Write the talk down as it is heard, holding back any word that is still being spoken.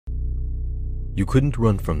You couldn't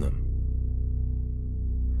run from them.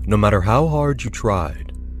 No matter how hard you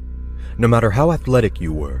tried, no matter how athletic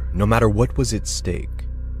you were, no matter what was at stake,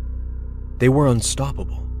 they were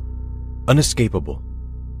unstoppable, unescapable,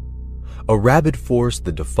 a rabid force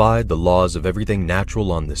that defied the laws of everything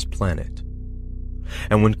natural on this planet.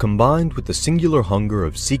 And when combined with the singular hunger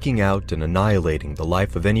of seeking out and annihilating the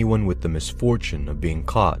life of anyone with the misfortune of being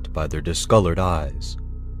caught by their discolored eyes,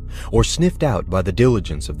 or sniffed out by the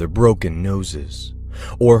diligence of their broken noses,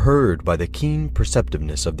 or heard by the keen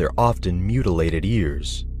perceptiveness of their often mutilated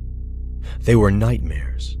ears, they were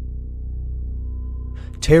nightmares.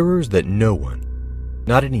 Terrors that no one,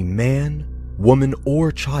 not any man, woman,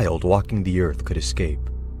 or child walking the earth could escape.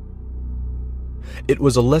 It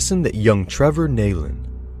was a lesson that young Trevor Nayland,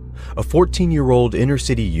 a 14-year-old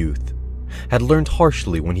inner-city youth, had learned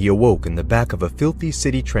harshly when he awoke in the back of a filthy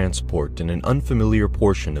city transport in an unfamiliar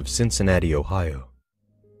portion of Cincinnati, Ohio.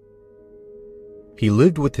 He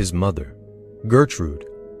lived with his mother, Gertrude,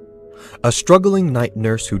 a struggling night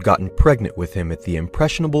nurse who'd gotten pregnant with him at the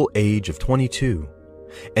impressionable age of 22,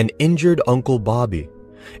 and injured Uncle Bobby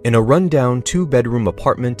in a rundown 2-bedroom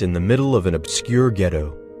apartment in the middle of an obscure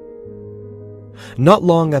ghetto. Not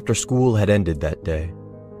long after school had ended that day,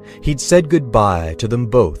 he'd said goodbye to them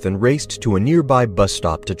both and raced to a nearby bus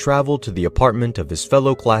stop to travel to the apartment of his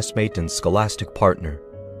fellow classmate and scholastic partner,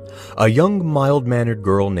 a young, mild-mannered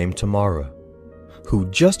girl named Tamara, who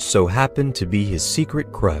just so happened to be his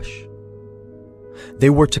secret crush. They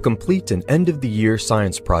were to complete an end-of-the-year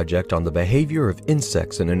science project on the behavior of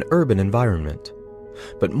insects in an urban environment.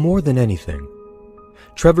 But more than anything,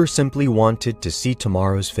 Trevor simply wanted to see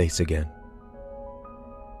Tamara's face again.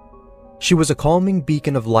 She was a calming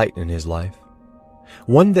beacon of light in his life,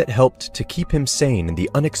 one that helped to keep him sane in the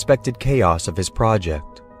unexpected chaos of his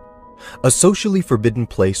project, a socially forbidden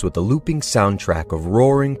place with a looping soundtrack of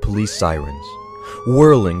roaring police sirens,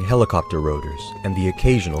 whirling helicopter rotors, and the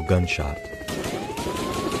occasional gunshot.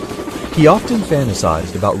 He often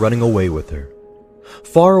fantasized about running away with her,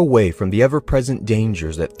 far away from the ever-present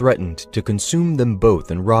dangers that threatened to consume them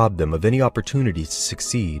both and rob them of any opportunities to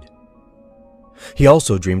succeed. He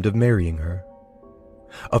also dreamed of marrying her,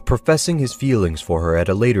 of professing his feelings for her at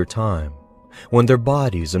a later time, when their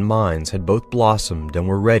bodies and minds had both blossomed and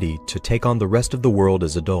were ready to take on the rest of the world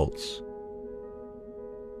as adults.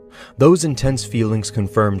 Those intense feelings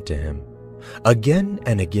confirmed to him, again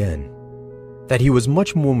and again, that he was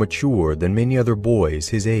much more mature than many other boys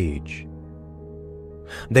his age.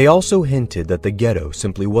 They also hinted that the ghetto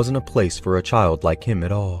simply wasn't a place for a child like him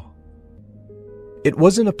at all. It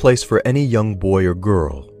wasn't a place for any young boy or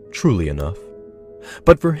girl, truly enough.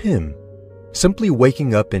 But for him, simply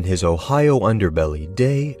waking up in his Ohio underbelly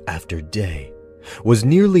day after day was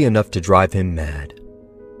nearly enough to drive him mad.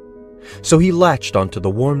 So he latched onto the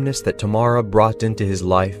warmness that Tamara brought into his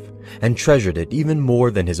life and treasured it even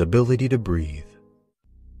more than his ability to breathe.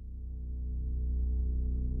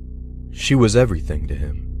 She was everything to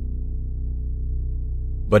him.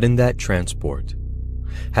 But in that transport,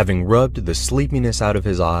 having rubbed the sleepiness out of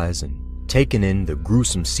his eyes and taken in the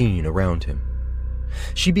gruesome scene around him,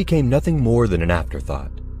 she became nothing more than an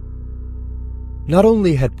afterthought. Not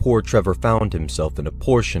only had poor Trevor found himself in a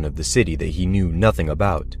portion of the city that he knew nothing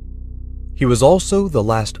about, he was also the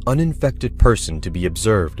last uninfected person to be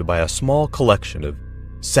observed by a small collection of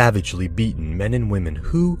savagely beaten men and women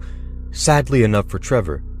who, sadly enough for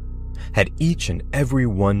Trevor, had each and every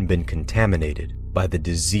one been contaminated by the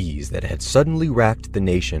disease that had suddenly racked the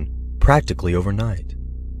nation practically overnight.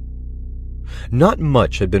 Not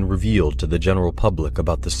much had been revealed to the general public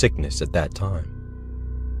about the sickness at that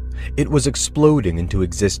time. It was exploding into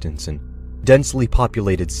existence in densely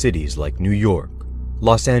populated cities like New York,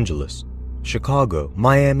 Los Angeles, Chicago,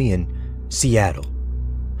 Miami, and Seattle,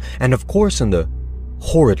 and of course in the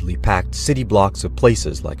horridly packed city blocks of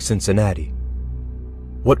places like Cincinnati.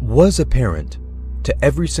 What was apparent to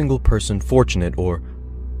every single person fortunate or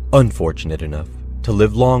unfortunate enough to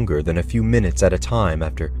live longer than a few minutes at a time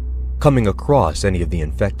after coming across any of the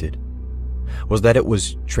infected was that it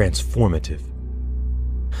was transformative.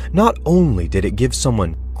 Not only did it give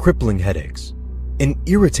someone crippling headaches, an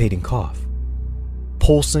irritating cough,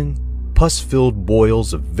 pulsing, pus-filled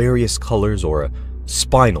boils of various colors, or a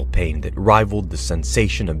spinal pain that rivaled the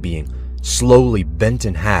sensation of being slowly bent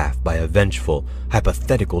in half by a vengeful,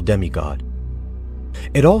 hypothetical demigod,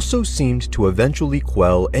 it also seemed to eventually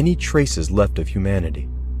quell any traces left of humanity.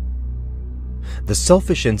 The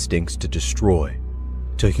selfish instincts to destroy,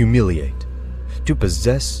 to humiliate, to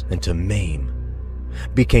possess, and to maim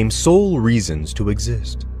became sole reasons to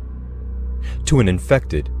exist. To an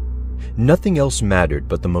infected, nothing else mattered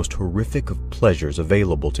but the most horrific of pleasures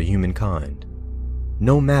available to humankind,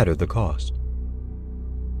 no matter the cost.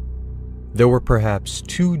 There were perhaps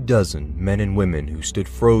 24 men and women who stood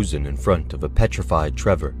frozen in front of a petrified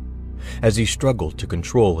Trevor as he struggled to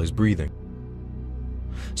control his breathing.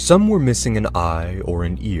 Some were missing an eye or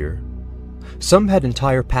an ear. Some had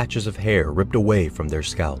entire patches of hair ripped away from their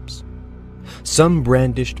scalps. Some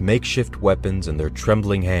brandished makeshift weapons in their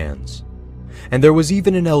trembling hands. And there was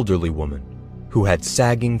even an elderly woman who had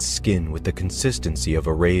sagging skin with the consistency of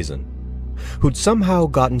a raisin, who'd somehow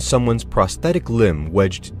gotten someone's prosthetic limb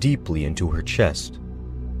wedged deeply into her chest.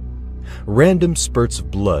 Random spurts of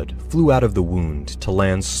blood flew out of the wound to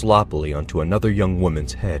land sloppily onto another young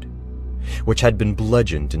woman's head, which had been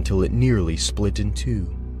bludgeoned until it nearly split in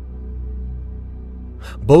two.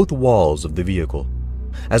 Both walls of the vehicle,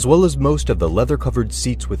 as well as most of the leather-covered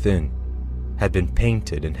seats within, had been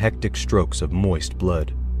painted in hectic strokes of moist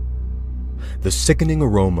blood. The sickening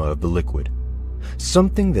aroma of the liquid,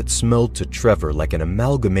 something that smelled to Trevor like an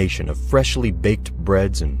amalgamation of freshly baked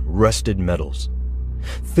breads and rusted metals,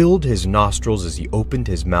 filled his nostrils as he opened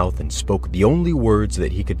his mouth and spoke the only words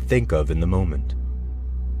that he could think of in the moment.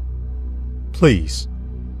 "Please,"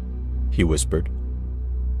 he whispered.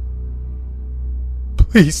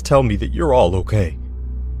 "Please tell me that you're all okay."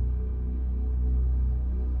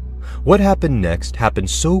 What happened next happened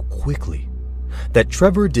so quickly that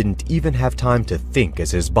Trevor didn't even have time to think as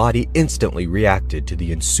his body instantly reacted to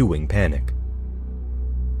the ensuing panic.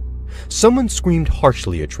 Someone screamed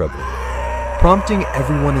harshly at Trevor, prompting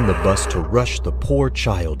everyone in the bus to rush the poor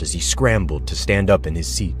child as he scrambled to stand up in his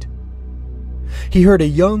seat. He heard a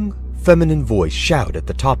young, feminine voice shout at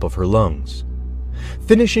the top of her lungs,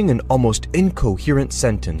 finishing an almost incoherent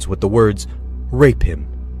sentence with the words, "Rape him."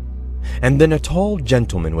 And then a tall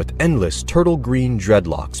gentleman with endless turtle-green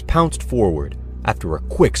dreadlocks pounced forward after a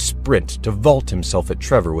quick sprint to vault himself at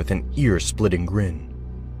Trevor with an ear-splitting grin.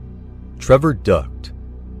 Trevor ducked,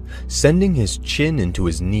 sending his chin into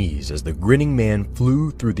his knees as the grinning man flew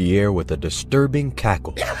through the air with a disturbing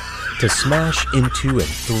cackle to smash into and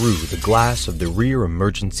through the glass of the rear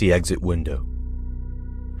emergency exit window.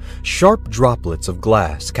 Sharp droplets of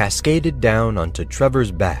glass cascaded down onto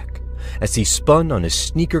Trevor's back as he spun on his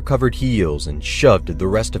sneaker-covered heels and shoved the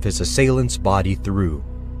rest of his assailant's body through.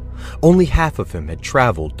 Only half of him had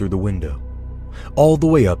traveled through the window, all the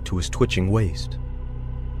way up to his twitching waist.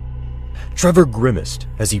 Trevor grimaced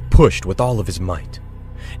as he pushed with all of his might,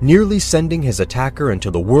 nearly sending his attacker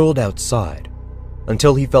into the world outside,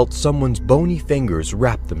 until he felt someone's bony fingers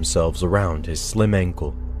wrap themselves around his slim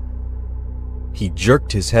ankle. He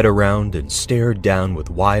jerked his head around and stared down with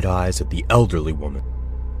wide eyes at the elderly woman,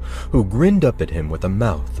 who grinned up at him with a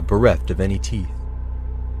mouth bereft of any teeth.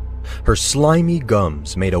 Her slimy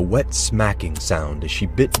gums made a wet smacking sound as she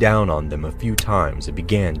bit down on them a few times and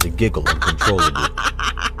began to giggle uncontrollably.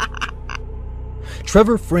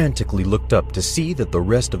 Trevor frantically looked up to see that the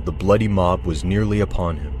rest of the bloody mob was nearly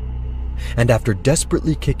upon him, and after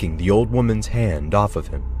desperately kicking the old woman's hand off of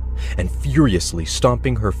him and furiously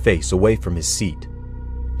stomping her face away from his seat,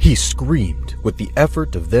 he screamed with the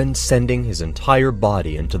effort of then sending his entire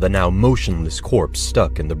body into the now motionless corpse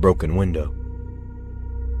stuck in the broken window.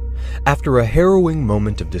 After a harrowing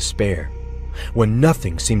moment of despair, when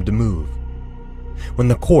nothing seemed to move, when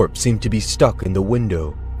the corpse seemed to be stuck in the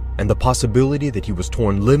window and the possibility that he was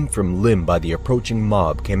torn limb from limb by the approaching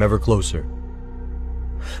mob came ever closer,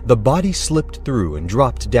 the body slipped through and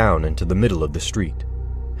dropped down into the middle of the street,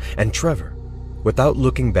 and Trevor, without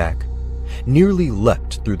looking back, nearly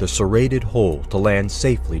leapt through the serrated hole to land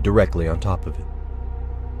safely directly on top of it.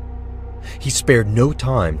 He spared no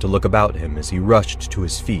time to look about him as he rushed to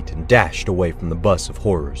his feet and dashed away from the bus of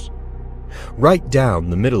horrors, right down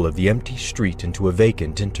the middle of the empty street into a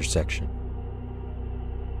vacant intersection.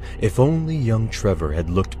 If only young Trevor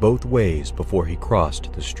had looked both ways before he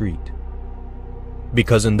crossed the street.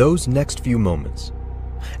 Because in those next few moments,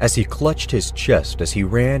 as he clutched his chest as he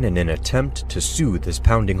ran in an attempt to soothe his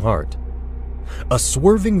pounding heart, a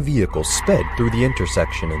swerving vehicle sped through the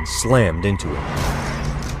intersection and slammed into him.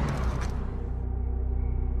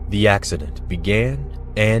 The accident began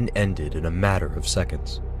and ended in a matter of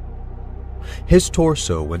seconds. His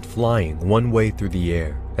torso went flying one way through the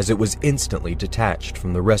air as it was instantly detached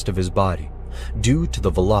from the rest of his body due to the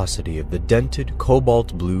velocity of the dented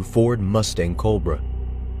cobalt blue Ford Mustang Cobra,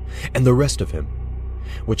 and the rest of him,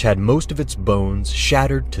 which had most of its bones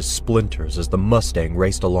shattered to splinters as the Mustang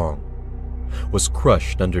raced along, was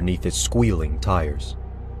crushed underneath its squealing tires.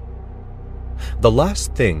 The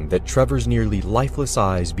last thing that Trevor's nearly lifeless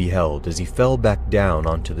eyes beheld as he fell back down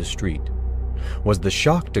onto the street was the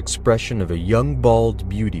shocked expression of a young bald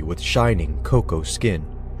beauty with shining cocoa skin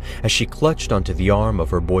as she clutched onto the arm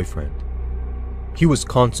of her boyfriend. He was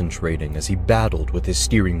concentrating as he battled with his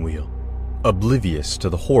steering wheel, oblivious to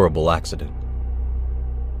the horrible accident.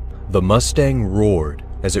 The Mustang roared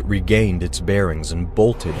as it regained its bearings and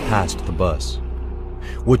bolted past the bus,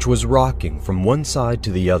 which was rocking from one side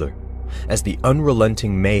to the other as the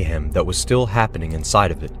unrelenting mayhem that was still happening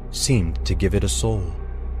inside of it seemed to give it a soul.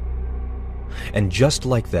 And just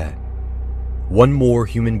like that, one more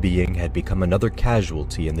human being had become another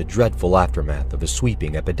casualty in the dreadful aftermath of a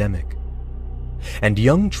sweeping epidemic. And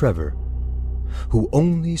young Trevor, who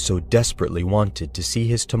only so desperately wanted to see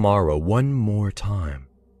his tomorrow one more time,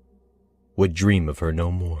 would dream of her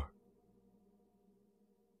no more.